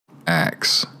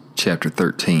Acts chapter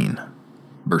 13,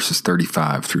 verses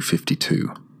 35 through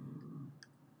 52.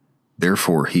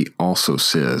 Therefore he also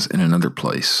says in another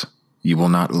place, "You will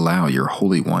not allow your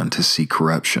Holy One to see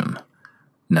corruption."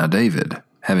 Now David,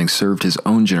 having served his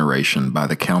own generation by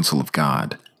the counsel of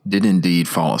God, did indeed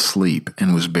fall asleep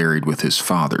and was buried with his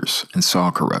fathers, and saw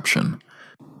corruption.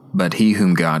 But he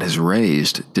whom God has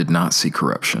raised did not see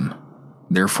corruption.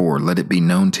 Therefore let it be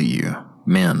known to you,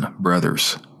 men,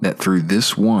 brothers, that through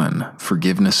this one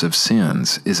forgiveness of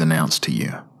sins is announced to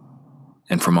you.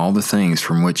 And from all the things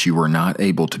from which you were not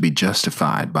able to be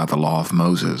justified by the law of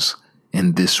Moses,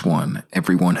 in this one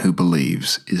everyone who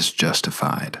believes is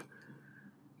justified.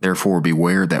 Therefore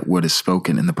beware that what is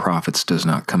spoken in the prophets does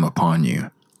not come upon you.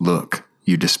 Look,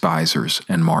 you despisers,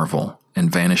 and marvel,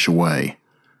 and vanish away.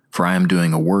 For I am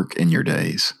doing a work in your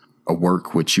days, a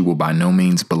work which you will by no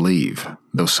means believe,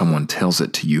 though someone tells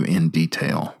it to you in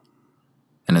detail.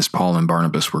 And as Paul and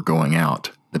Barnabas were going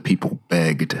out, the people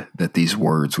begged that these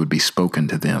words would be spoken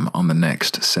to them on the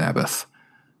next Sabbath.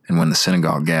 And when the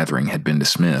synagogue gathering had been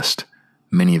dismissed,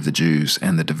 many of the Jews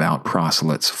and the devout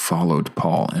proselytes followed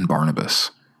Paul and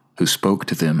Barnabas, who spoke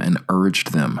to them and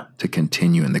urged them to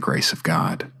continue in the grace of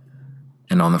God.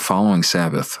 And on the following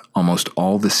Sabbath, almost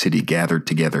all the city gathered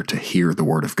together to hear the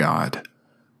word of God.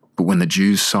 But when the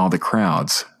Jews saw the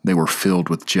crowds, they were filled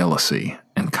with jealousy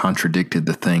and contradicted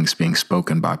the things being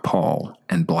spoken by Paul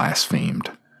and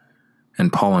blasphemed.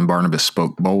 And Paul and Barnabas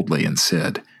spoke boldly and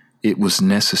said, "It was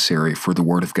necessary for the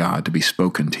word of God to be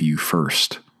spoken to you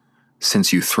first.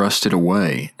 Since you thrust it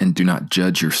away and do not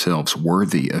judge yourselves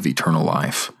worthy of eternal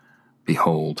life,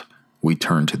 behold, we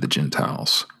turn to the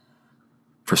Gentiles.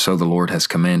 For so the Lord has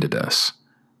commanded us,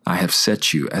 I have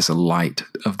set you as a light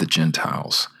of the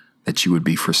Gentiles, that you would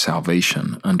be for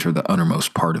salvation unto the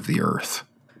uttermost part of the earth."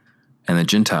 And the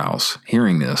Gentiles,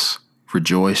 hearing this,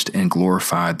 rejoiced and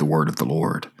glorified the word of the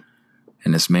Lord.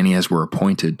 And as many as were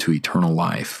appointed to eternal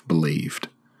life believed.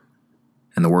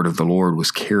 And the word of the Lord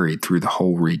was carried through the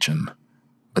whole region.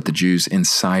 But the Jews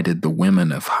incited the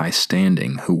women of high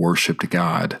standing who worshipped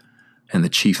God, and the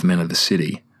chief men of the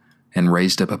city, and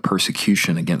raised up a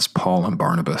persecution against Paul and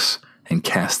Barnabas, and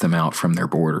cast them out from their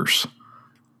borders.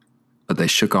 But they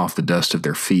shook off the dust of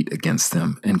their feet against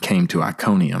them, and came to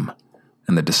Iconium,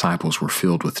 and the disciples were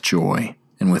filled with joy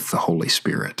and with the Holy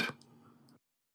Spirit.